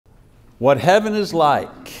What heaven is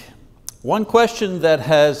like. One question that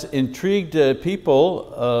has intrigued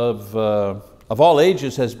people of all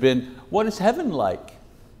ages has been, what is heaven like?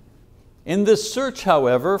 In this search,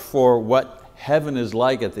 however, for what heaven is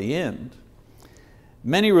like at the end,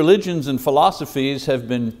 many religions and philosophies have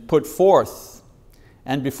been put forth.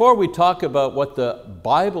 And before we talk about what the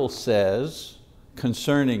Bible says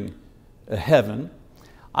concerning heaven,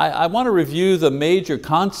 I want to review the major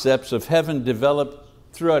concepts of heaven developed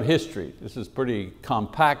throughout history. This is pretty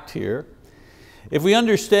compact here. If we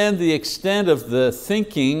understand the extent of the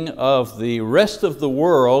thinking of the rest of the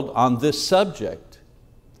world on this subject,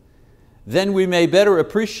 then we may better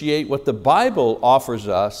appreciate what the Bible offers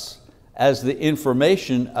us as the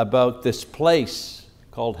information about this place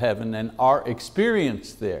called heaven and our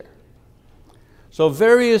experience there. So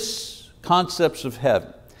various concepts of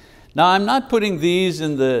heaven. Now I'm not putting these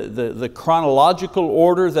in the chronological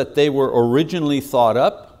order that they were originally thought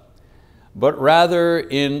up, but rather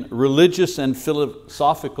in religious and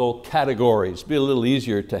philosophical categories. Be a little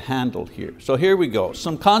easier to handle here. So here we go.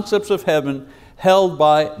 Some concepts of heaven held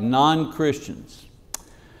by non-Christians.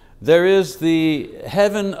 There is the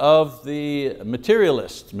heaven of the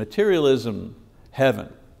materialist, materialism heaven.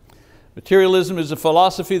 Materialism is a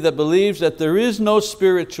philosophy that believes that there is no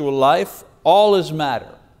spiritual life, all is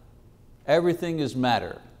matter. Everything is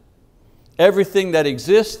matter. Everything that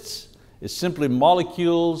exists is simply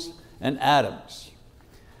molecules and atoms.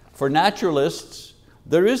 For naturalists,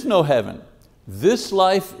 there is no heaven. This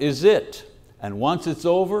life is it, and once it's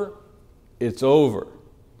over, it's over.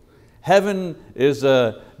 Heaven is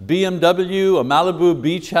a BMW, a Malibu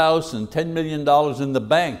beach house, and $10 million in the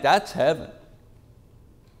bank. That's heaven.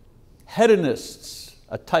 Hedonists,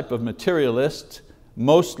 a type of materialist,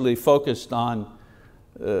 mostly focused on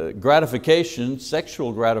gratification,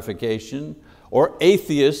 sexual gratification, or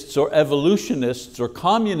atheists, or evolutionists, or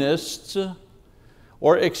communists,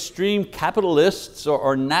 or extreme capitalists,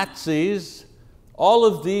 or Nazis. All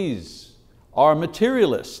of these are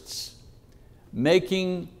materialists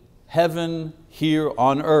making heaven here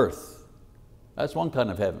on earth. That's one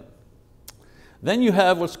kind of heaven. Then you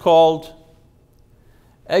have what's called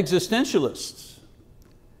existentialists.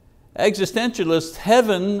 Existentialists,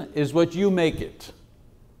 heaven is what you make it.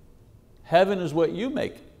 Heaven is what you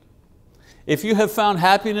make it. If you have found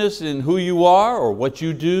happiness in who you are or what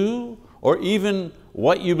you do or even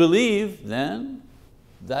what you believe, then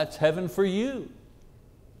that's heaven for you.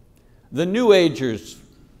 The New Agers,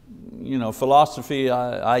 philosophy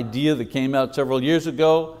idea that came out several years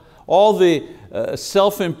ago, all the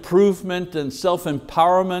self-improvement and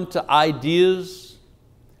self-empowerment ideas,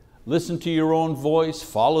 listen to your own voice,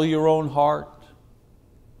 follow your own heart,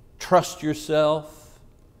 trust yourself.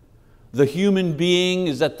 The human being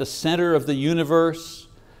is at the center of the universe.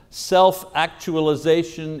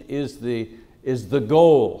 Self-actualization is the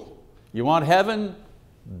goal. You want heaven?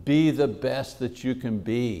 Be the best that you can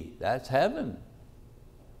be. That's heaven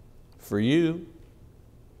for you.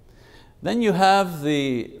 Then you have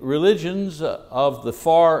the religions of the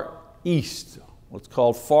Far East, what's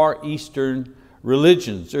called Far Eastern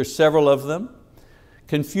religions. There's several of them.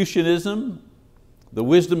 Confucianism, the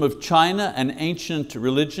wisdom of China, an ancient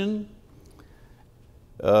religion.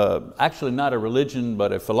 Actually not a religion,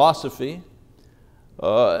 but a philosophy.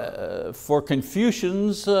 For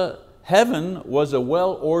Confucians, heaven was a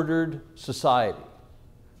well-ordered society.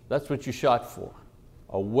 That's what you shot for,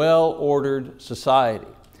 a well-ordered society.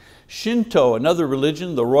 Shinto, another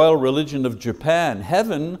religion, the royal religion of Japan,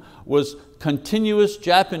 heaven was continuous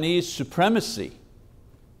Japanese supremacy.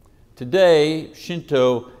 Today,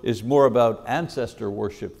 Shinto is more about ancestor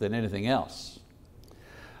worship than anything else.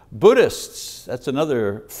 Buddhists, that's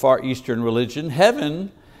another Far Eastern religion.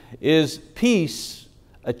 Heaven is peace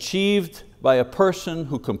achieved by a person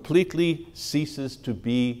who completely ceases to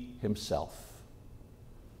be himself.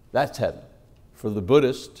 That's heaven for the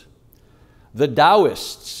Buddhist. The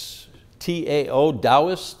Taoists, T-A-O,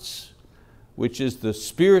 Taoists, which is the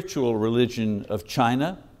spiritual religion of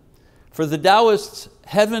China. For the Taoists,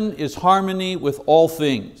 heaven is harmony with all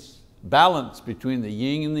things. Balance between the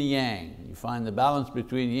yin and the yang. You find the balance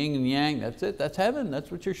between yin and yang, that's it, that's heaven, that's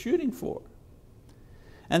what you're shooting for.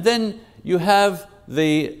 And then you have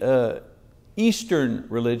the Eastern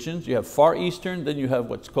religions, you have Far Eastern, then you have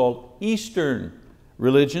what's called Eastern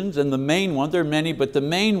religions, and the main one, there are many, but the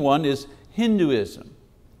main one is Hinduism.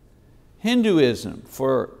 Hinduism,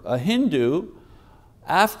 for a Hindu,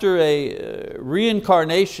 after a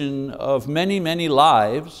reincarnation of many, many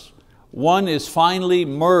lives, one is finally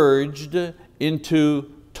merged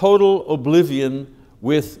into total oblivion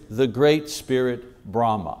with the great spirit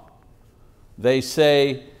Brahma. They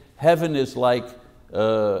say heaven is like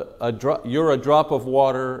you're a drop of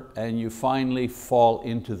water and you finally fall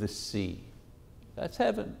into the sea. That's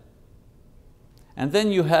heaven. And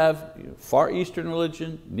then you have Far Eastern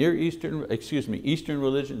religion, Eastern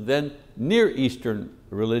religion, then Near Eastern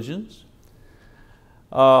religions.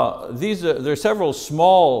 There are several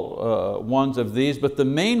small ones of these, but the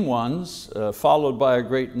main ones, followed by a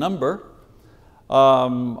great number,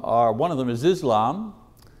 one of them is Islam.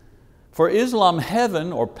 For Islam,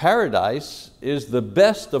 heaven or paradise is the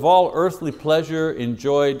best of all earthly pleasure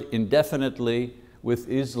enjoyed indefinitely, with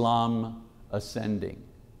Islam ascending.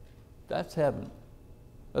 That's heaven.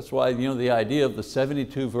 That's why the idea of the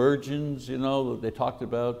 72 virgins, they talked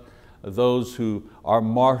about those who are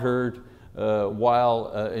martyred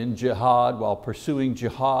while in jihad, while pursuing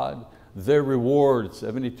jihad, their reward,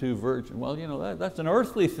 72 virgins. Well, that's an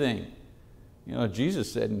earthly thing. Jesus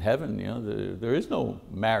said in heaven, there is no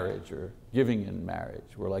marriage or giving in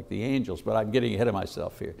marriage. We're like the angels, but I'm getting ahead of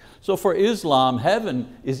myself here. So for Islam,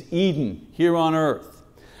 heaven is Eden here on earth.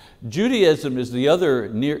 Judaism is the other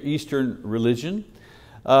Near Eastern religion.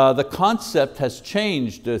 The concept has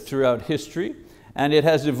changed throughout history, and it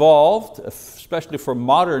has evolved, especially for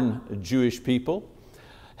modern Jewish people.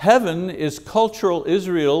 Heaven is cultural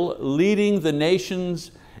Israel leading the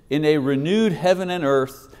nations in a renewed heaven and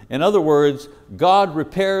earth. In other words, God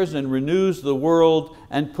repairs and renews the world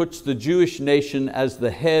and puts the Jewish nation as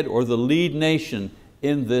the head or the lead nation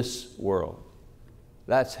in this world.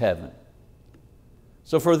 That's heaven.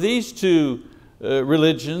 So for these two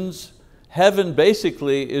religions, heaven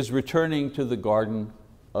basically is returning to the Garden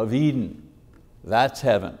of Eden. That's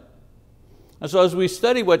heaven. And so as we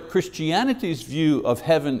study what Christianity's view of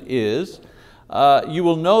heaven is, you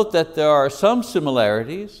will note that there are some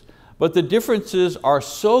similarities, but the differences are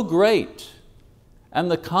so great and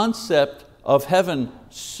the concept of heaven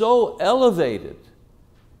so elevated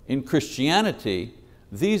in Christianity,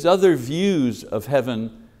 these other views of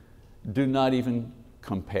heaven do not even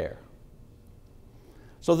compare.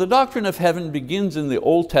 So the doctrine of heaven begins in the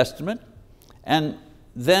Old Testament and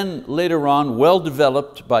then later on well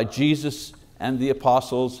developed by Jesus and the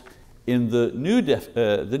apostles in the New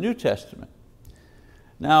Testament.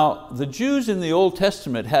 Now, the Jews in the Old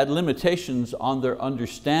Testament had limitations on their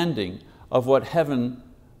understanding of what heaven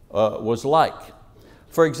was like.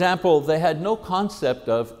 For example, they had no concept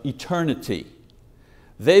of eternity.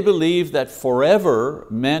 They believed that forever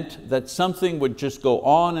meant that something would just go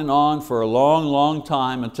on and on for a long, long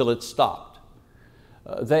time until it stopped.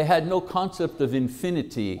 They had no concept of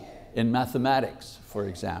infinity in mathematics, for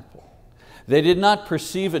example. They did not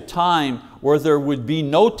perceive a time where there would be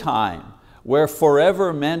no time, where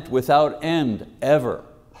forever meant without end, ever.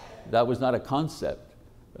 That was not a concept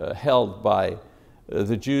held by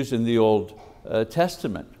the Jews in the Old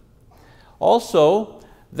Testament. Also,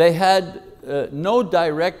 they had no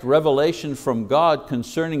direct revelation from God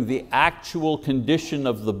concerning the actual condition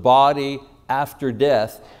of the body after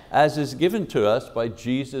death, as is given to us by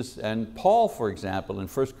Jesus and Paul, for example, in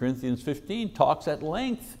 1 Corinthians 15, talks at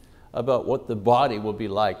length about what the body will be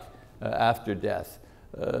like after death.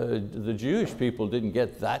 The Jewish people didn't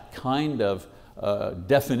get that kind of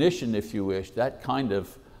definition, if you wish, that kind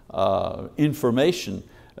of information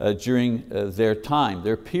during their time,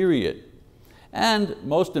 their period. And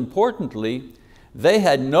most importantly, they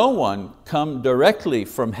had no one come directly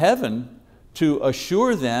from heaven to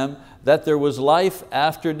assure them that there was life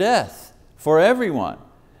after death for everyone.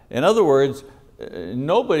 In other words,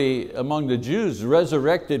 nobody among the Jews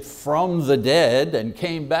resurrected from the dead and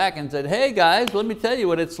came back and said, hey guys, let me tell you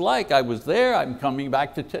what it's like. I was there, I'm coming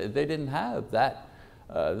back to tell you. They didn't have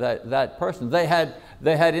that person. They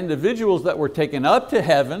had individuals that were taken up to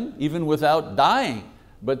heaven even without dying,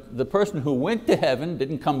 but the person who went to heaven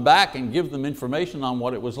didn't come back and give them information on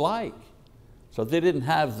what it was like. So they didn't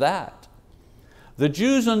have that. The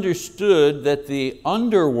Jews understood that the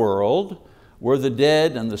underworld, where the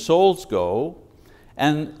dead and the souls go,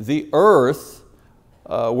 and the earth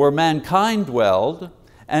where mankind dwelled,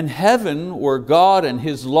 and heaven where God and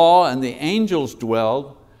His law and the angels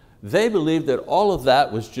dwelled, they believed that all of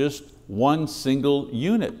that was just one single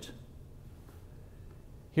unit.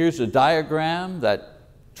 Here's a diagram that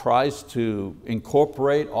tries to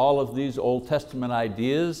incorporate all of these Old Testament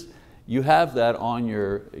ideas. You have that on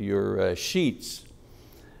your sheets.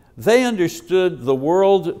 They understood the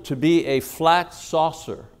world to be a flat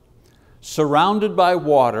saucer surrounded by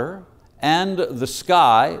water, and the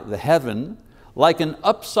sky, the heaven, like an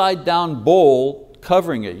upside down bowl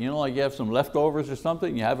covering it. Like you have some leftovers or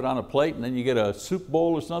something, you have it on a plate, and then you get a soup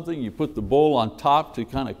bowl or something, you put the bowl on top to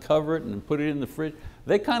kind of cover it and put it in the fridge.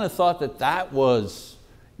 They kind of thought that that was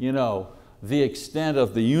the extent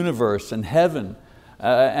of the universe and heaven.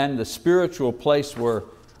 and the spiritual place where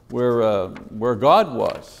God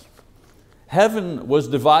was. Heaven was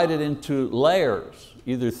divided into layers,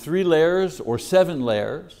 either 3 layers or 7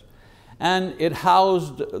 layers, and it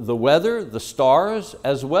housed the weather, the stars,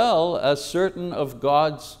 as well as certain of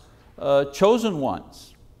God's chosen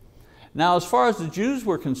ones. Now, as far as the Jews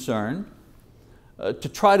were concerned, to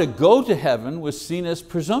try to go to heaven was seen as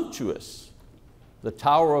presumptuous. The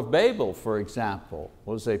Tower of Babel, for example,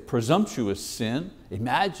 was a presumptuous sin.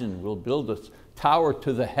 Imagine, we'll build a tower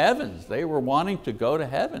to the heavens. They were wanting to go to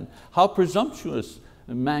heaven. How presumptuous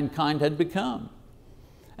mankind had become.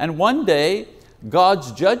 And one day,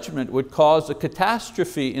 God's judgment would cause a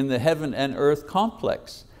catastrophe in the heaven and earth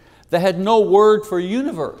complex. They had no word for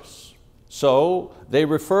universe, so they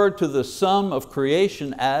referred to the sum of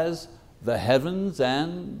creation as the heavens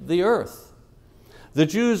and the earth. The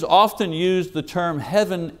Jews often used the term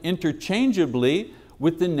heaven interchangeably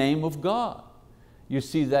with the name of God. You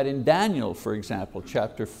see that in Daniel, for example,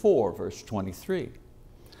 chapter 4, verse 23.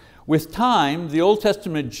 With time, the Old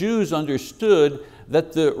Testament Jews understood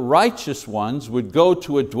that the righteous ones would go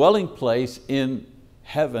to a dwelling place in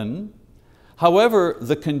heaven. However,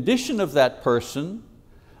 the condition of that person,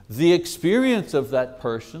 the experience of that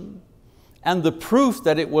person, and the proof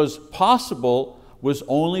that it was possible was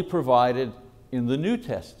only provided in the New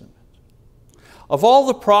Testament. Of all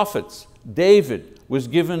the prophets, David was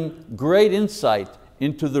given great insight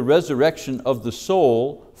into the resurrection of the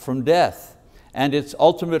soul from death and its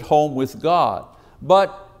ultimate home with God.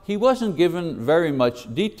 But he wasn't given very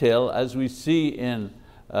much detail, as we see in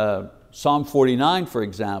Psalm 49, for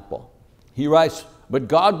example. He writes, "But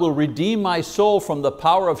God will redeem my soul from the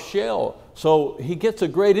power of Sheol." So he gets a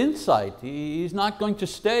great insight. He's not going to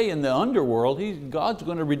stay in the underworld. God's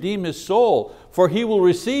going to redeem his soul, for he will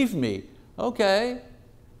receive me. Okay,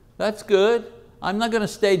 that's good. I'm not going to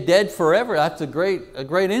stay dead forever. That's a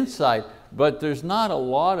great insight, but there's not a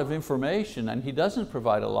lot of information, and he doesn't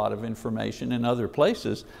provide a lot of information in other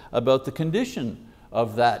places about the condition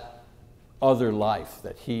of that other life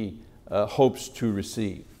that he hopes to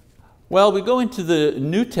receive. Well, we go into the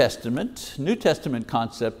New Testament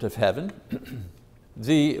concept of heaven.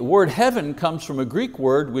 The word heaven comes from a Greek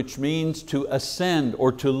word which means to ascend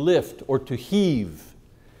or to lift or to heave.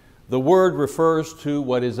 The word refers to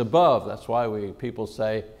what is above. That's why people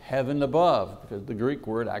say heaven above, because the Greek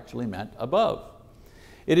word actually meant above.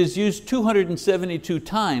 It is used 272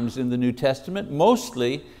 times in the New Testament,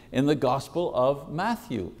 mostly in the Gospel of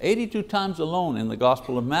Matthew, 82 times alone in the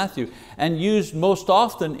Gospel of Matthew, and used most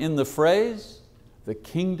often in the phrase, the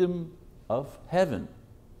kingdom of heaven.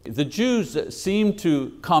 The Jews seem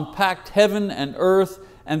to compact heaven and earth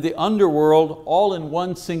and the underworld all in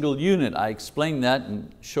one single unit. I explained that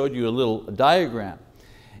and showed you a little diagram.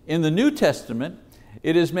 In the New Testament,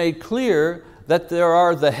 it is made clear that there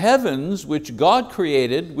are the heavens which God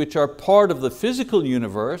created, which are part of the physical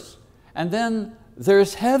universe, and then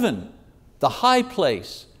there's heaven, the high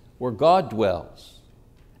place where God dwells.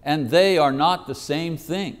 And they are not the same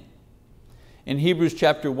thing. In Hebrews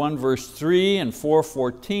chapter 1, verse 3 and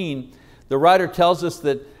 4:14, the writer tells us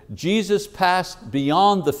that Jesus passed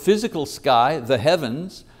beyond the physical sky, the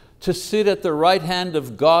heavens, to sit at the right hand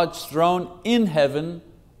of God's throne in heaven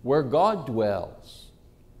where God dwells.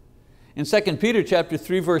 In 2 Peter chapter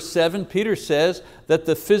 3, verse 7, Peter says that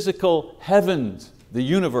the physical heavens, the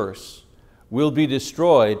universe, will be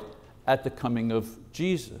destroyed at the coming of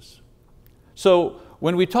Jesus. So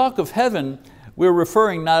when we talk of heaven, we're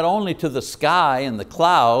referring not only to the sky and the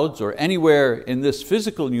clouds or anywhere in this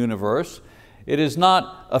physical universe. It is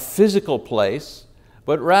not a physical place,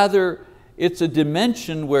 but rather it's a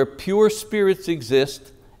dimension where pure spirits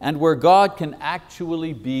exist and where God can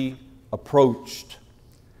actually be approached.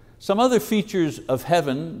 Some other features of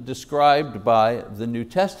heaven described by the New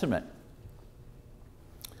Testament.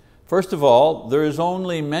 First of all, there is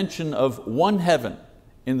only mention of one heaven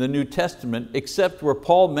in the New Testament, except where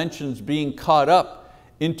Paul mentions being caught up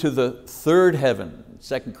into the third heaven,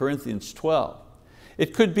 2 Corinthians 12.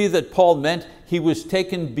 It could be that Paul meant he was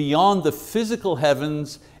taken beyond the physical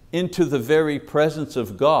heavens into the very presence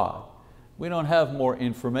of God. We don't have more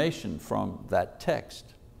information from that text.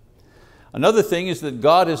 Another thing is that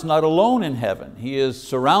God is not alone in heaven. He is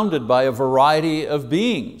surrounded by a variety of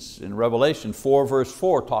beings. In Revelation 4, verse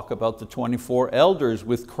 4, talk about the 24 elders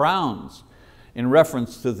with crowns in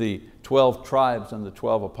reference to the 12 tribes and the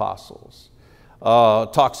 12 apostles.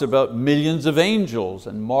 Talks about millions of angels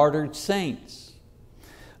and martyred saints.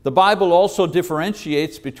 The Bible also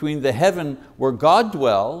differentiates between the heaven where God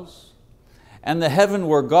dwells and the heaven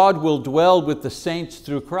where God will dwell with the saints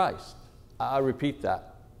through Christ. I repeat that.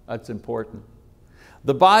 That's important.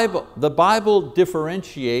 The Bible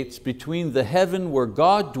differentiates between the heaven where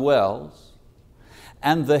God dwells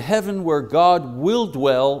and the heaven where God will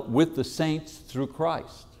dwell with the saints through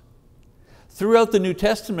Christ. Throughout the New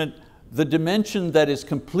Testament, the dimension that is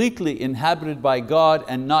completely inhabited by God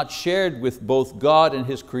and not shared with both God and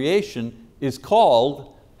His creation is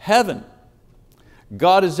called heaven.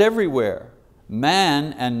 God is everywhere.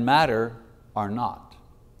 Man and matter are not.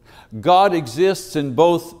 God exists in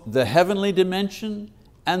both the heavenly dimension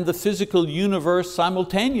and the physical universe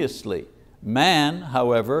simultaneously. Man,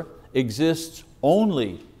 however, exists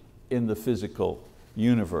only in the physical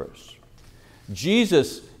universe.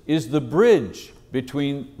 Jesus is the bridge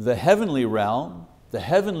between the heavenly realm, the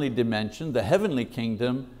heavenly dimension, the heavenly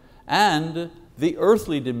kingdom, and the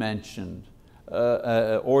earthly dimension,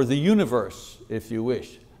 or the universe, if you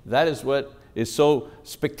wish. That is what is so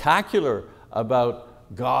spectacular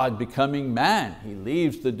about God becoming man. He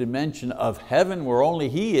leaves the dimension of heaven where only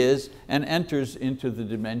He is and enters into the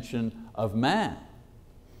dimension of man.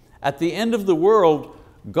 At the end of the world,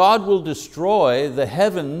 God will destroy the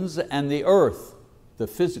heavens and the earth, the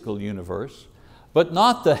physical universe, but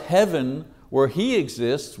not the heaven where He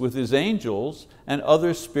exists with His angels and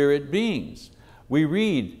other spirit beings. We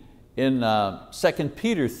read in 2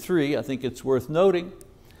 Peter 3, I think it's worth noting,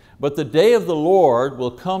 "But the day of the Lord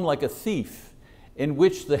will come like a thief, in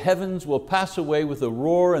which the heavens will pass away with a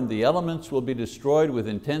roar and the elements will be destroyed with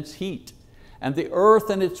intense heat, and the earth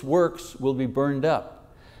and its works will be burned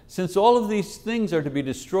up. Since all of these things are to be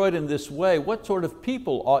destroyed in this way, what sort of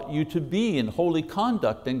people ought you to be in holy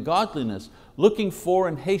conduct and godliness, looking for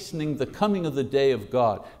and hastening the coming of the day of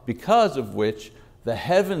God, because of which the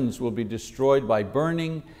heavens will be destroyed by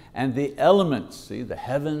burning, and the elements," see, the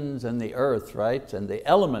heavens and the earth, right? "And the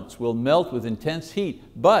elements will melt with intense heat.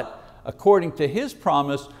 But according to His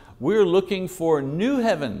promise, we're looking for new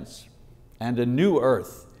heavens and a new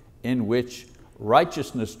earth in which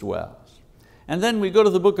righteousness dwells." And then we go to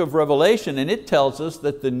the book of Revelation, and it tells us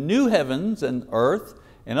that the new heavens and earth,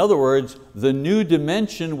 in other words, the new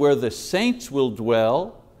dimension where the saints will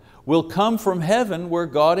dwell, will come from heaven where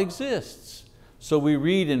God exists. So we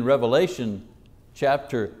read in Revelation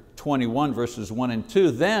chapter 21, verses 1 and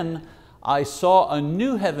 2, "Then I saw a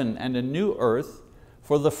new heaven and a new earth,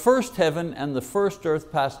 for the first heaven and the first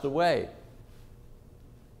earth passed away."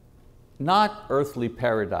 Not earthly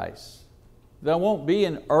paradise. There won't be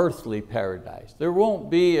an earthly paradise. There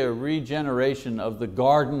won't be a regeneration of the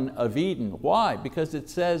Garden of Eden. Why? Because it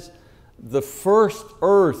says the first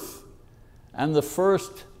earth and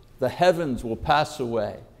the heavens will pass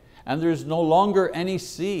away, and there's no longer any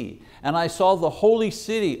sea. "And I saw the holy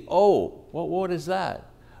city." Oh, what is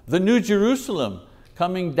that? "The New Jerusalem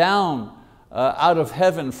coming down out of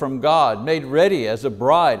heaven from God, made ready as a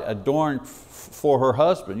bride adorned for her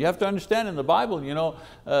husband." You have to understand, in the Bible,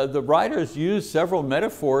 the writers use several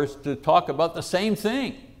metaphors to talk about the same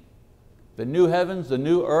thing. The new heavens, the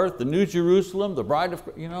new earth, the New Jerusalem, the bride of,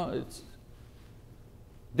 it's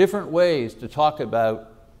different ways to talk about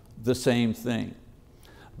the same thing.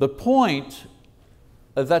 The point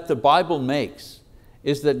that the Bible makes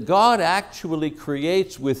is that God actually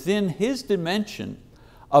creates within His dimension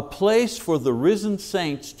a place for the risen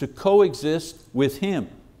saints to coexist with Him.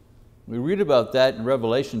 We read about that in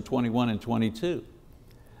Revelation 21 and 22.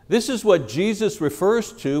 This is what Jesus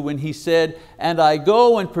refers to when He said, "And I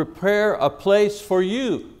go and prepare a place for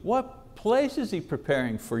you." What place is He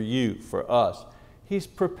preparing for you, for us? He's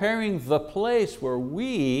preparing the place where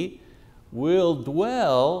we will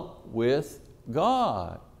dwell with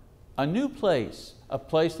God. A new place, a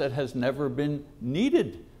place that has never been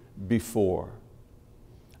needed before.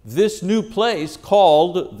 This new place,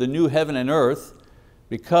 called the new heaven and earth,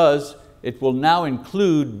 because it will now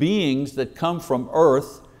include beings that come from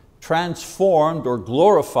earth, transformed or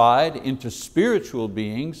glorified into spiritual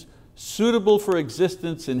beings, suitable for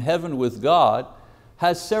existence in heaven with God,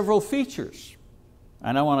 has several features.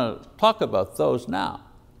 And I want to talk about those now.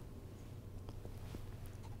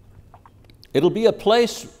 It'll be a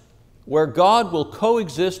place where God will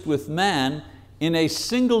coexist with man in a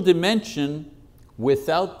single dimension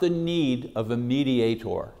without the need of a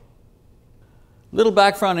mediator. Little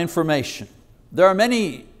background information. There are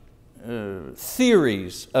many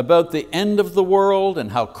theories about the end of the world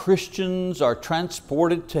and how Christians are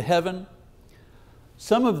transported to heaven.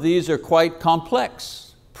 Some of these are quite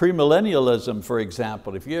complex. Premillennialism, for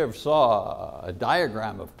example, if you ever saw a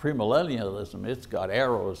diagram of premillennialism, it's got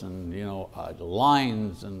arrows and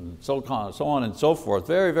lines and so on and so forth.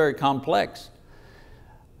 Very, very complex.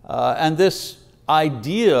 And this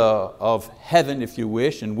idea of heaven, if you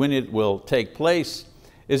wish, and when it will take place,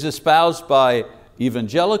 is espoused by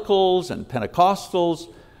evangelicals and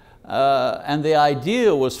Pentecostals, and the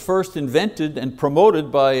idea was first invented and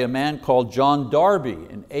promoted by a man called John Darby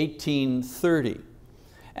in 1830.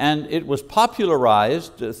 And it was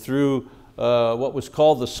popularized through what was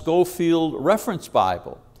called the Scofield Reference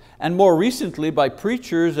Bible, and more recently by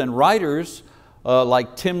preachers and writers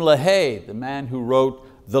like Tim LaHaye, the man who wrote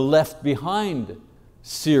the Left Behind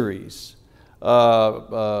series.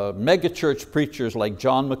 Megachurch preachers like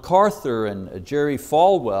John MacArthur and Jerry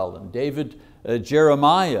Falwell and David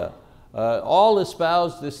Jeremiah all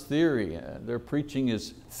espouse this theory. Their preaching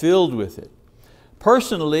is filled with it.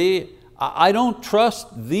 Personally, I don't trust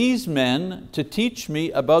these men to teach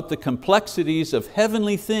me about the complexities of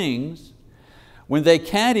heavenly things when they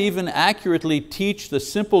can't even accurately teach the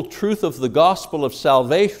simple truth of the gospel of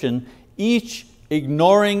salvation, each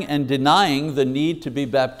ignoring and denying the need to be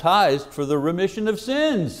baptized for the remission of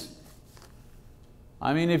sins.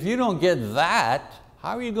 I mean, if you don't get that,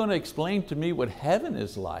 how are you going to explain to me what heaven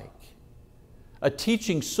is like? A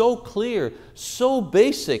teaching so clear, so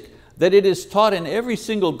basic, that it is taught in every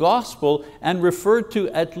single gospel and referred to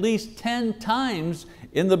at least 10 times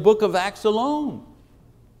in the book of Acts alone.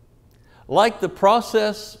 Like the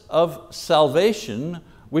process of salvation,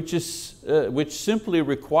 which simply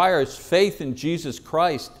requires faith in Jesus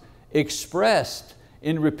Christ expressed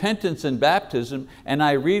in repentance and baptism, and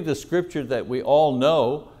I read the scripture that we all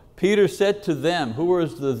know. Peter said to them, who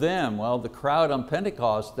was the them? Well, the crowd on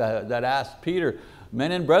Pentecost that asked Peter,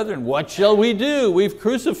 men and brethren, what shall we do? We've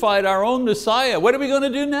crucified our own Messiah. What are we going to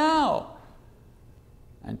do now?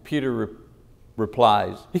 And Peter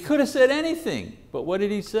replies, he could have said anything, but what did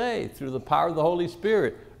he say? Through the power of the Holy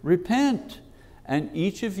Spirit, repent, and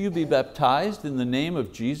each of you be baptized in the name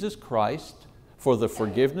of Jesus Christ for the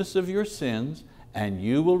forgiveness of your sins, and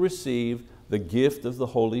you will receive the gift of the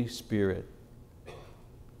Holy Spirit.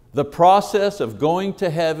 The process of going to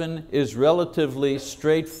heaven is relatively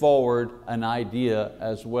straightforward an idea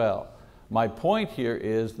as well. My point here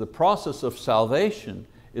is the process of salvation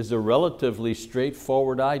is a relatively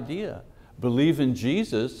straightforward idea. Believe in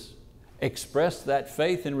Jesus, express that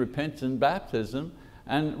faith in repentance and baptism,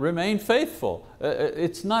 and remain faithful.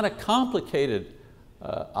 It's not a complicated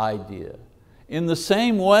idea. In the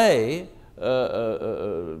same way,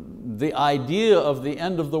 the idea of the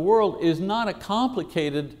end of the world is not a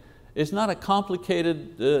complicated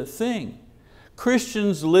thing.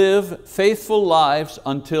 Christians live faithful lives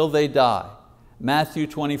until they die. Matthew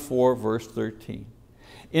 24, verse 13.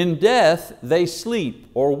 In death, they sleep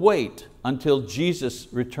or wait until Jesus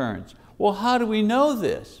returns. Well, how do we know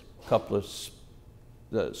this? A couple of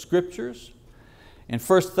scriptures. In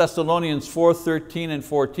 1 Thessalonians 4, 13 and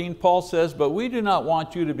 14, Paul says, but we do not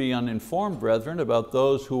want you to be uninformed, brethren, about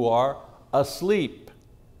those who are asleep,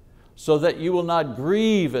 so that you will not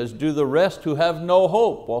grieve as do the rest who have no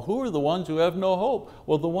hope. Well, who are the ones who have no hope?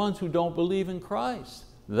 Well, the ones who don't believe in Christ.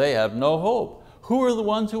 They have no hope. Who are the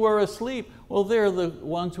ones who are asleep? Well, they're the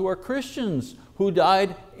ones who are Christians, who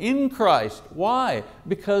died in Christ. Why?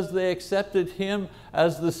 Because they accepted Him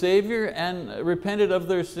as the Savior and repented of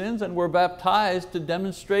their sins and were baptized to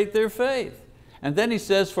demonstrate their faith. And then he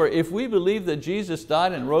says, for if we believe that Jesus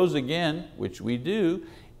died and rose again, which we do,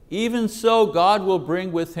 even so God will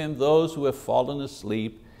bring with Him those who have fallen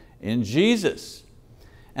asleep in Jesus.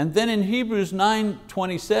 And then in Hebrews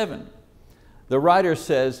 9:27, the writer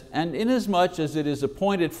says, and inasmuch as it is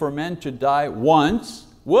appointed for men to die once,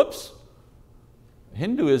 whoops,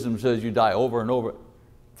 Hinduism says you die over and over.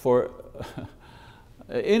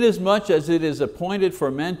 Inasmuch as it is appointed for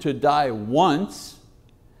men to die once,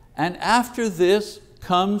 and after this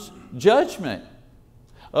comes judgment.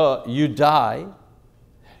 You die,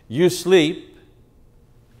 you sleep,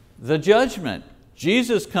 the judgment.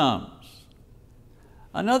 Jesus comes.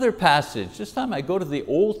 Another passage, this time I go to the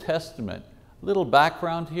Old Testament. A little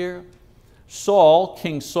background here. Saul,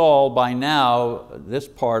 King Saul, by now, this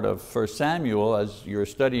part of 1 Samuel, as you're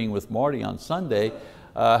studying with Marty on Sunday,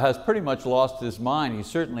 has pretty much lost his mind. He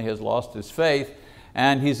certainly has lost his faith,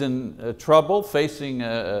 and he's in trouble, facing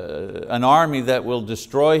an army that will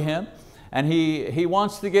destroy him. And he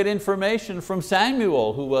wants to get information from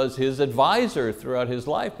Samuel, who was his advisor throughout his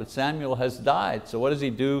life, but Samuel has died. So what does he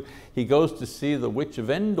do? He goes to see the witch of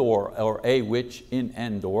Endor, or a witch in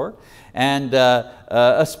Endor, and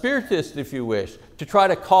a spiritist, if you wish, to try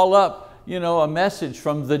to call up a message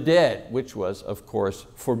from the dead, which was, of course,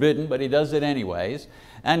 forbidden, but he does it anyways.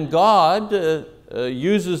 And God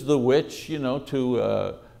uses the witch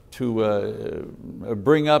to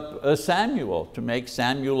bring up Samuel, to make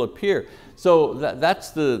Samuel appear. So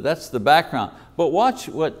that's the background. But watch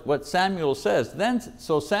what Samuel says.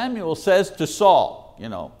 So Samuel says to Saul,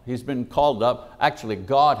 he's been called up. Actually,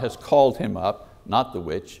 God has called him up, not the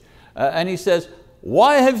witch. And he says,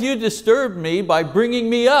 why have you disturbed me by bringing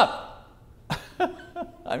me up?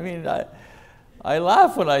 I mean, I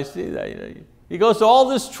laugh when I see that. He goes to all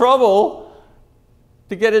this trouble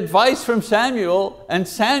to get advice from Samuel, and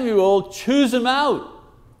Samuel chews him out.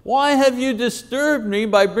 Why have you disturbed me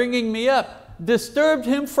by bringing me up? Disturbed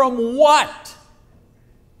him from what?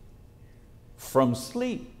 From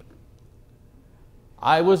sleep.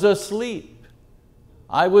 I was asleep.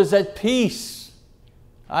 I was at peace.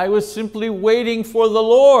 I was simply waiting for the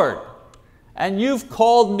Lord. And you've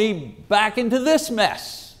called me back into this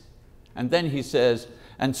mess. And then he says,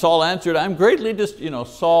 and Saul answered, I'm greatly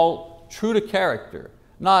Saul, true to character.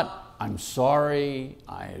 Not, I'm sorry,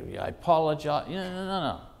 I apologize.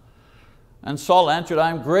 No. And Saul answered, I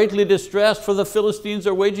am greatly distressed, for the Philistines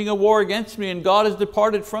are waging a war against me, and God has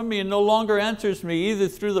departed from me and no longer answers me, either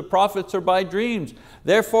through the prophets or by dreams.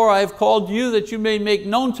 Therefore I have called you that you may make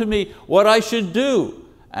known to me what I should do.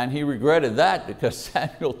 And he regretted that, because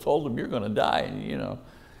Samuel told him, you're going to die, and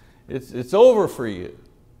it's over for you.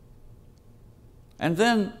 And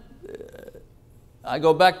then I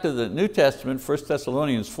go back to the New Testament, 1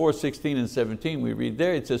 Thessalonians 4:16 and 17, we read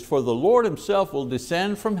there, it says, for the Lord himself will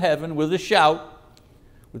descend from heaven with a shout,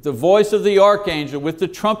 with the voice of the archangel, with the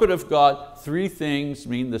trumpet of God. Three things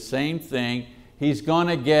mean the same thing. He's going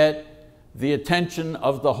to get the attention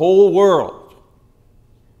of the whole world.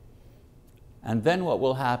 And then what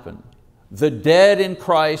will happen? The dead in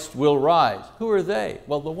Christ will rise. Who are they?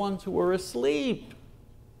 Well, the ones who were asleep.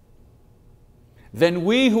 Then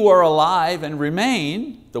we who are alive and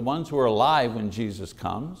remain, the ones who are alive when Jesus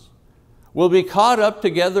comes, will be caught up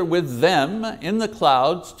together with them in the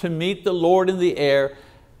clouds to meet the Lord in the air,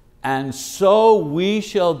 and so we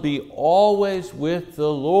shall be always with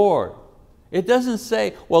the Lord. It doesn't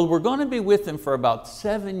say, well, we're going to be with him for about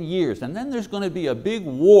 7 years, and then there's going to be a big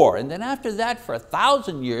war, and then after that for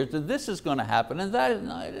 1,000 years, this is going to happen, and that.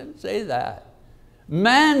 No, I didn't say that.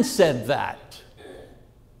 Man said that.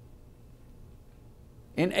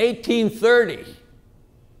 In 1830,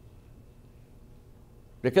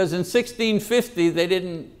 because in 1650 they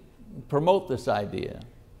didn't promote this idea.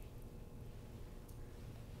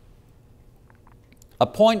 A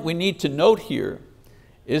point we need to note here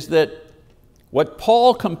is that what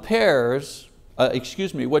Paul compresses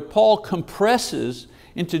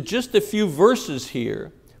into just a few verses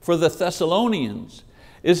here for the Thessalonians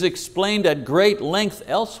is explained at great length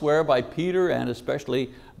elsewhere by Peter and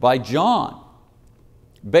especially by John.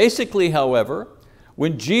 Basically, however,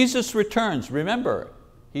 when Jesus returns, remember,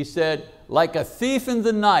 he said, like a thief in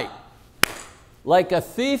the night, like a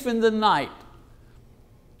thief in the night.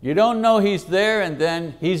 You don't know he's there, and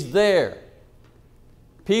then he's there.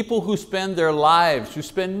 People who spend their lives, who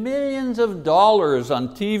spend millions of dollars on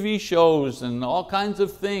TV shows and all kinds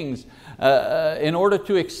of things in order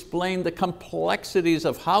to explain the complexities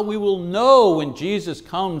of how we will know when Jesus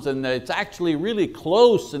comes and it's actually really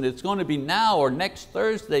close and it's going to be now or next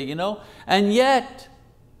Thursday, And yet,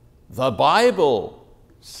 the Bible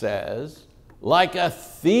says, like a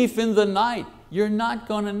thief in the night, you're not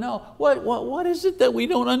going to know. What is it that we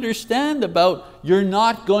don't understand about you're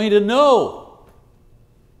not going to know?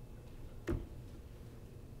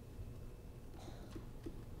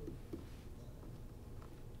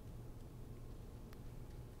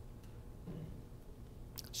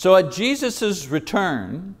 So at Jesus'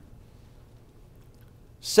 return,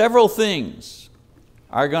 several things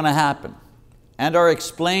are going to happen and are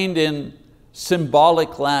explained in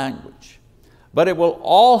symbolic language, but it will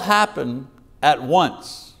all happen at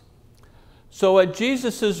once. So at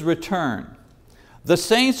Jesus' return, the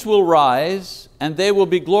saints will rise and they will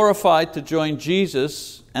be glorified to join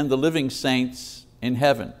Jesus and the living saints in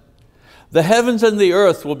heaven. The heavens and the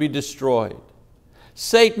earth will be destroyed.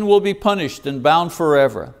 Satan will be punished and bound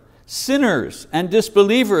forever. Sinners and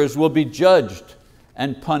disbelievers will be judged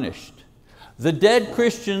and punished. The dead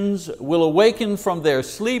Christians will awaken from their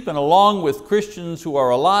sleep, and along with Christians who are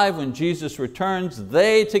alive when Jesus returns,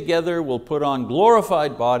 they together will put on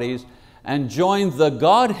glorified bodies and join the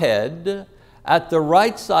Godhead at the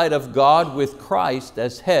right side of God with Christ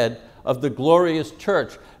as head of the glorious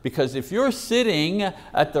church. Because if you're sitting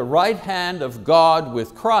at the right hand of God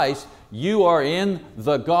with Christ, you are in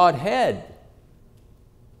the Godhead.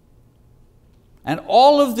 And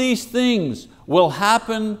all of these things will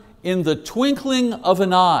happen in the twinkling of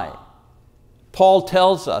an eye. Paul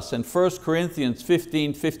tells us in 1 Corinthians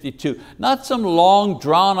 15:52, not some long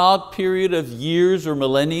drawn out period of years or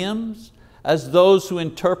millenniums, as those who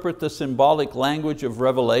interpret the symbolic language of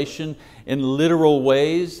Revelation in literal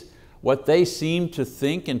ways, what they seem to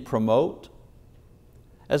think and promote.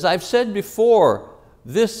 As I've said before,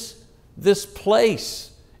 this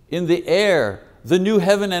place in the air, the new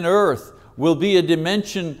heaven and earth, will be a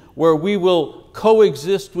dimension where we will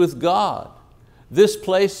coexist with God. This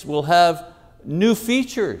place will have new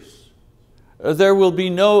features. There will be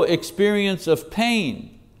no experience of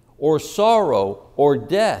pain or sorrow or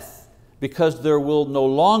death, because there will no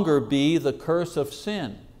longer be the curse of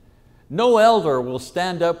sin. No elder will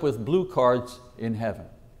stand up with blue cards in heaven.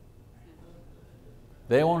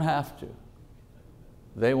 They won't have to.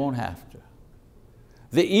 They won't have to.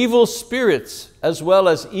 The evil spirits as well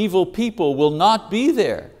as evil people will not be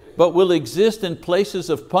there, but will exist in places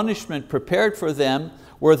of punishment prepared for them,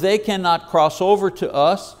 where they cannot cross over to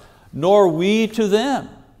us, nor we to them.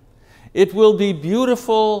 It will be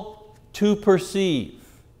beautiful to perceive.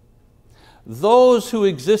 Those who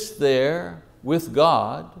exist there with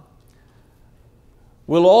God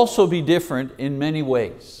will also be different in many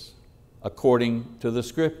ways, according to the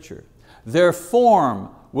scripture. Their form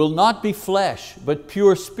will not be flesh, but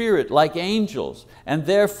pure spirit like angels, and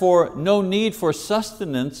therefore no need for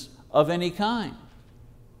sustenance of any kind.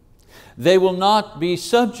 They will not be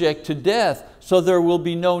subject to death, so there will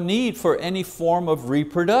be no need for any form of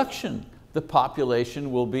reproduction. The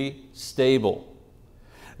population will be stable.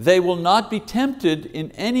 They will not be tempted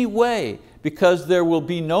in any way, because there will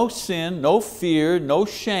be no sin, no fear, no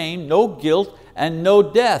shame, no guilt, and no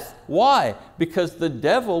death. Why? Because the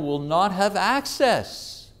devil will not have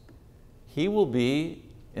access. He will be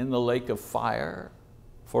in the lake of fire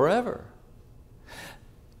forever.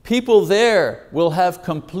 People there will have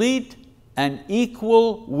complete and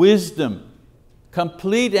equal wisdom,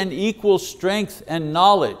 complete and equal strength and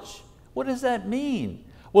knowledge. What does that mean?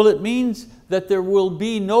 Well, it means that there will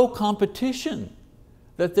be no competition,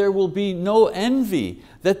 that there will be no envy,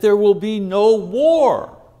 that there will be no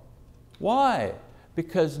war. Why?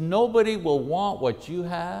 Because nobody will want what you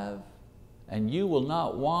have, and you will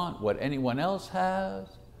not want what anyone else has,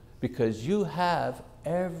 because you have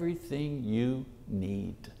everything you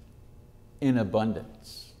need in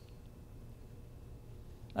abundance.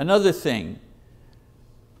 Another thing,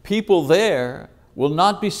 people there will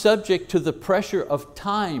not be subject to the pressure of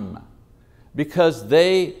time, because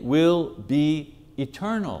they will be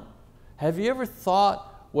eternal. Have you ever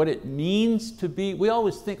thought what it means to be, we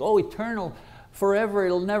always think, oh, eternal, forever,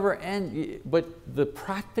 it'll never end, but the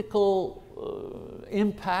practical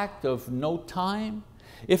impact of no time?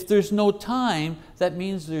 If there's no time, that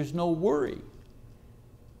means there's no worry.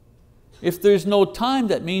 If there's no time,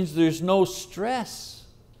 that means there's no stress.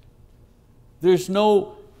 There's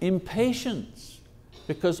no impatience,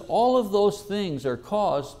 because all of those things are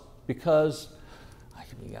caused because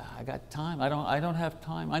I got time, I don't have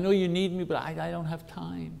time. I know you need me, but I don't have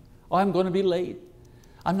time. Oh, I'm going to be late.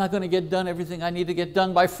 I'm not going to get done everything I need to get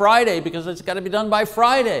done by Friday, because it's got to be done by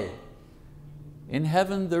Friday. In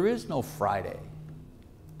heaven, there is no Friday.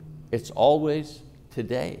 It's always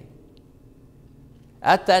today.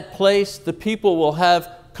 At that place, the people will have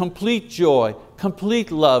complete joy,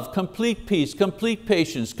 complete love, complete peace, complete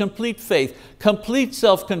patience, complete faith, complete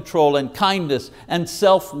self-control and kindness and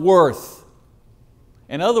self-worth.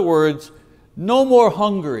 In other words, no more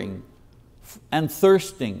hungering and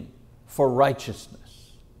thirsting for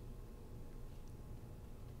righteousness.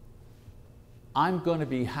 I'm going to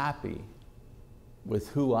be happy with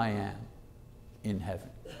who I am in heaven.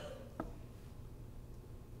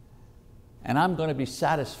 And I'm going to be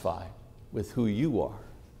satisfied with who you are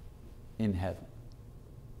in heaven.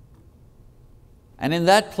 And in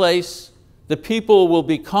that place, the people will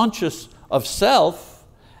be conscious of self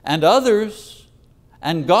and others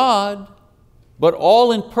and God, but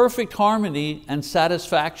all in perfect harmony and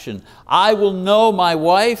satisfaction. I will know my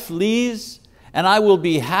wife, Lise, and I will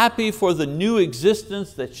be happy for the new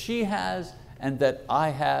existence that she has and that I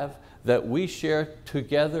have, that we share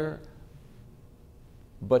together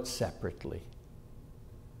but separately.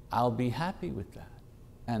 I'll be happy with that,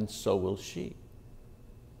 and so will she.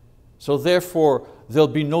 So therefore, there'll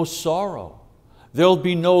be no sorrow. There'll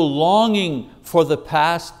be no longing for the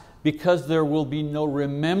past, because there will be no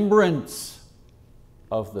remembrance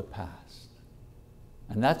of the past.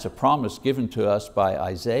 And that's a promise given to us by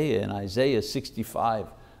Isaiah in Isaiah 65,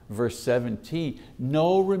 verse 17.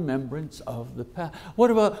 No remembrance of the past.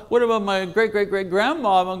 What about my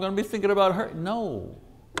great-great-great-grandma? I'm going to be thinking about her. No.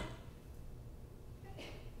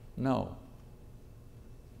 No.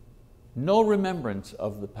 No remembrance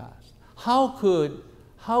of the past. How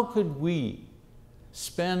could we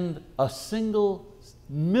spend a single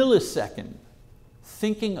millisecond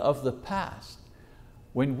thinking of the past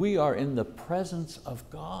when we are in the presence of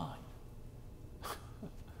God?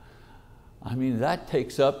 I mean, that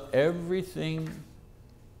takes up everything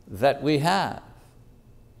that we have.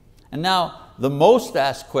 And now, the most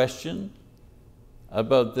asked question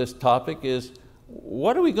about this topic is,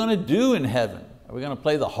 what are we going to do in heaven? Are we going to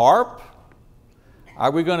play the harp?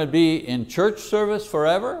 Are we going to be in church service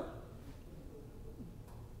forever?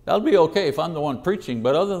 That'll be okay if I'm the one preaching,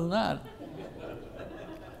 but other than that.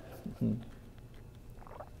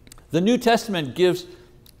 The New Testament gives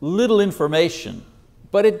little information,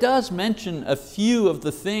 but it does mention a few of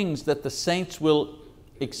the things that the saints will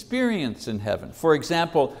experience in heaven. For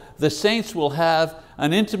example, the saints will have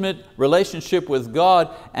an intimate relationship with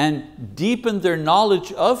God and deepen their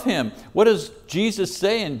knowledge of Him. What does Jesus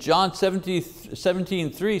say in John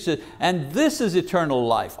 17:3? He says, and this is eternal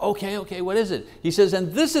life. Okay, what is it? He says,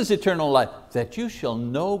 and this is eternal life, that you shall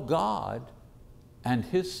know God and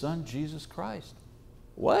His Son Jesus Christ.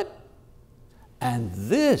 What? And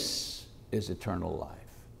this is eternal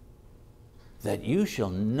life, that you shall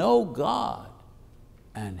know God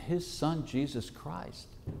and His Son Jesus Christ.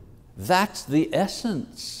 That's the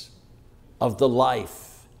essence of the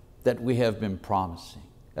life that we have been promised.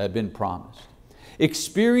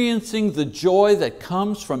 Experiencing the joy that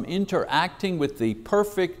comes from interacting with the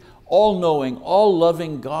perfect, all-knowing,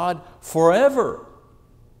 all-loving God forever.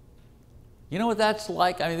 You know what that's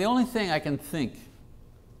like? The only thing I can think,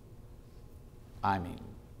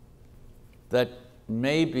 that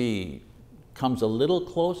maybe comes a little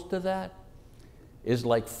close to that is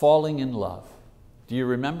like falling in love. Do you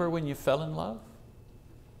remember when you fell in love?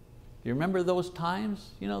 Do you remember those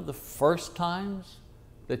times? The first times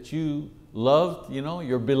that you loved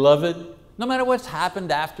your beloved? No matter what's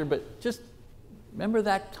happened after, but just remember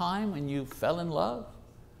that time when you fell in love?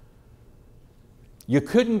 You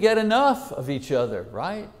couldn't get enough of each other,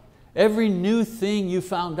 right? Every new thing you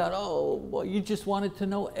found out, you just wanted to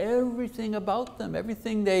know everything about them,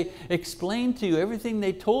 everything they explained to you, everything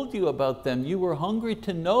they told you about them. You were hungry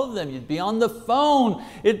to know them. You'd be on the phone.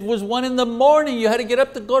 It was 1 in the morning. You had to get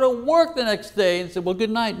up to go to work the next day and say, well, good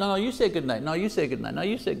night. No, you say good night. No, you say good night. No,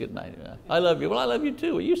 you say good night. I love you. Well, I love you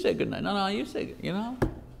too. Well, you say good night. No, you say good.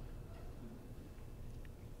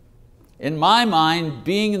 In my mind,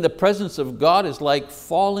 being in the presence of God is like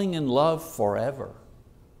falling in love forever.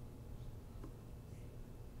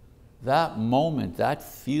 That moment, that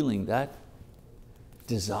feeling, that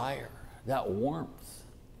desire, that warmth,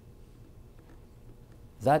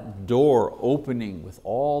 that door opening with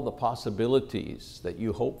all the possibilities that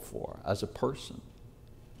you hope for as a person.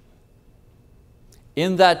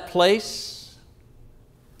 In that place,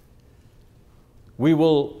 we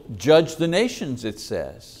will judge the nations, it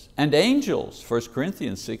says, and angels, 1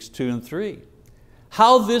 Corinthians 6:2-3.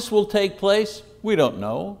 How this will take place, we don't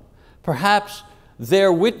know. Perhaps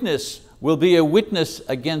their witness will be a witness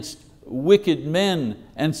against wicked men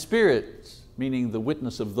and spirits, meaning the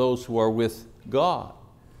witness of those who are with God.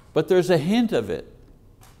 But there's a hint of it.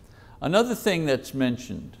 Another thing that's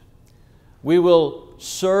mentioned, we will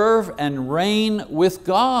serve and reign with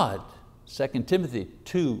God. 2 Timothy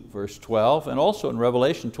 2 verse 12, and also in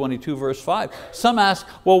Revelation 22 verse 5. Some ask,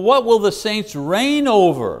 well, what will the saints reign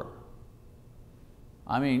over?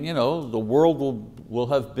 The world will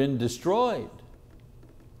have been destroyed.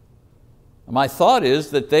 My thought is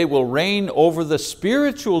that they will reign over the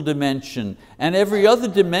spiritual dimension and every other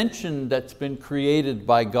dimension that's been created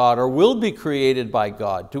by God or will be created by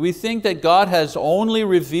God. Do we think that God has only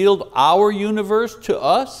revealed our universe to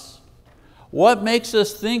us? What makes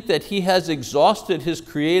us think that He has exhausted His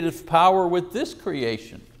creative power with this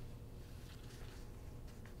creation?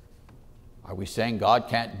 Are we saying God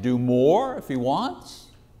can't do more if He wants?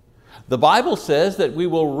 The Bible says that we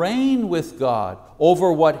will reign with God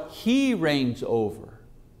over what He reigns over.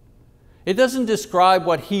 It doesn't describe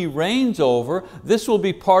what He reigns over. This will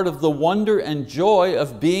be part of the wonder and joy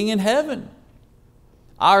of being in heaven.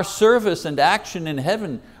 Our service and action in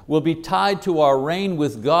heaven will be tied to our reign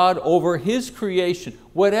with God over His creation,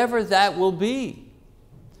 whatever that will be.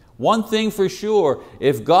 One thing for sure,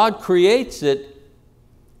 if God creates it,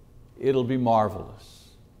 it'll be marvelous.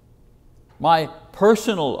 My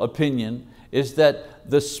personal opinion is that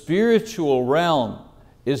the spiritual realm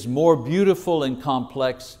is more beautiful and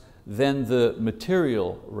complex than the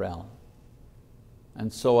material realm.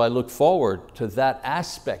 And so I look forward to that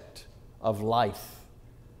aspect of life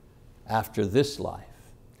after this life.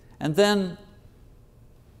 And then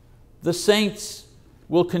the saints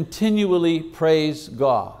will continually praise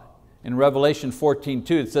God. In Revelation 14:2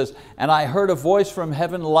 it says, and I heard a voice from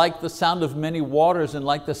heaven like the sound of many waters and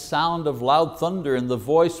like the sound of loud thunder, and the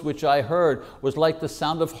voice which I heard was like the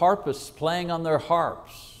sound of harpists playing on their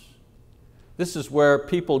harps. This is where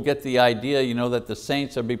people get the idea that the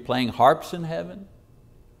saints will be playing harps in heaven.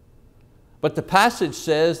 But the passage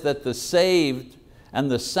says that the saved and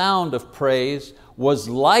the sound of praise was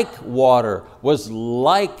like water, was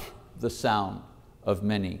like the sound of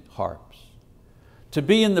many harps. To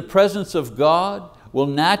be in the presence of God will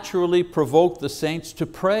naturally provoke the saints to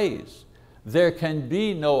praise. There can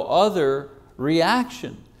be no other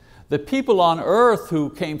reaction. The people on earth who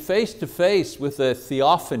came face to face with a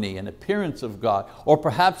theophany, an appearance of God, or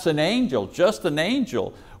perhaps an angel, just an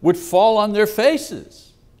angel, would fall on their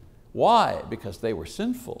faces. Why? Because they were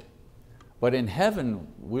sinful. But in heaven,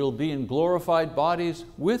 we'll be in glorified bodies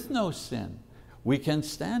with no sin. We can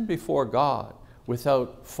stand before God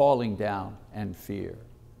without falling down and fear,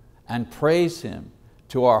 and praise Him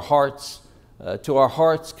to our heart's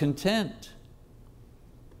content.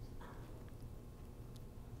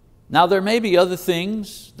 Now there may be other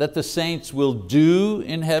things that the saints will do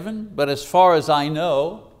in heaven, but as far as I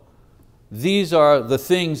know, these are the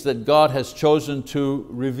things that God has chosen to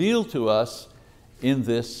reveal to us in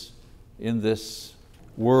this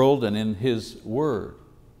world and in His Word.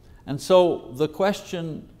 And so the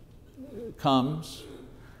question comes,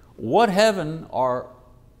 what heaven are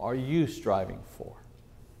you striving for?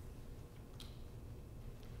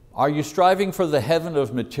 Are you striving for the heaven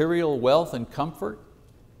of material wealth and comfort?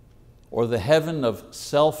 Or the heaven of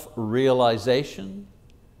self-realization?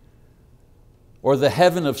 Or the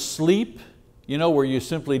heaven of sleep, where you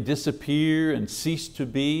simply disappear and cease to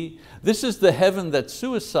be? This is the heaven that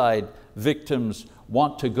suicide victims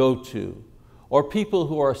want to go to, or people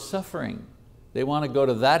who are suffering. They want to go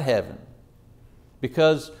to that heaven,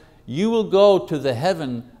 because you will go to the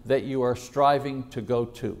heaven that you are striving to go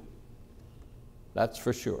to. That's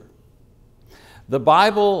for sure. The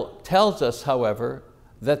Bible tells us, however,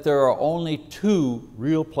 that there are only two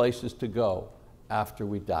real places to go after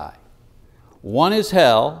we die. One is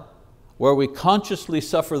hell, where we consciously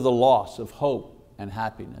suffer the loss of hope and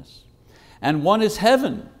happiness. And one is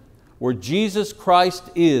heaven, where Jesus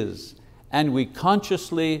Christ is, and we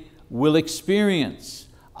consciously will experience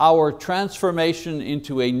our transformation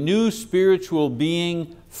into a new spiritual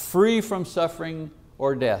being free from suffering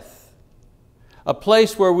or death. A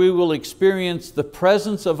place where we will experience the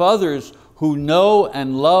presence of others who know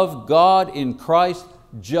and love God in Christ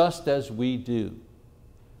just as we do.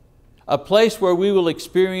 A place where we will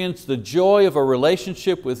experience the joy of a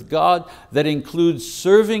relationship with God that includes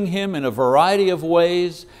serving Him in a variety of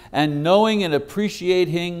ways and knowing and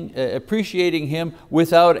appreciating Him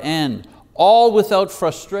without end, all without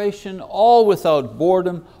frustration, all without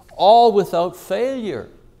boredom, all without failure.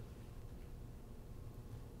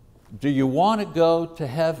 Do you want to go to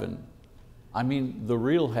heaven? I mean the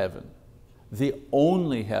real heaven, the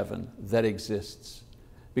only heaven that exists,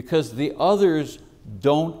 because the others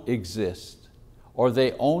don't exist, or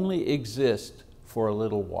they only exist for a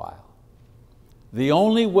little while. The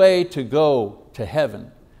only way to go to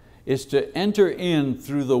heaven is to enter in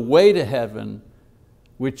through the way to heaven,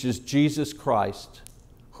 which is Jesus Christ,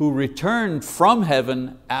 who returned from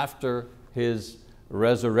heaven after His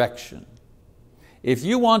resurrection. If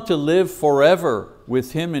you want to live forever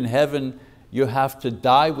with Him in heaven, you have to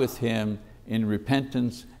die with Him in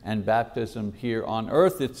repentance and baptism here on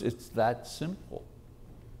earth. It's that simple.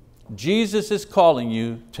 Jesus is calling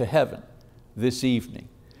you to heaven this evening.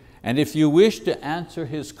 And if you wish to answer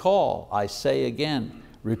His call, I say again,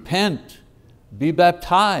 repent, be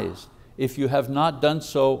baptized if you have not done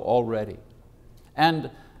so already.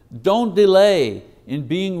 And don't delay in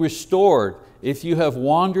being restored if you have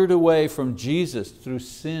wandered away from Jesus through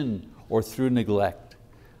sin or through neglect.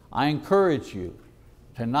 I encourage you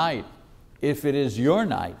tonight, if it is your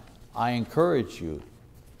night, I encourage you,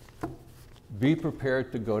 be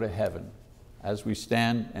prepared to go to heaven as we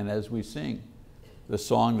stand and as we sing the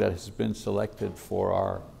song that has been selected for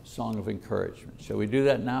our song of encouragement. Shall we do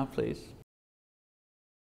that now, please?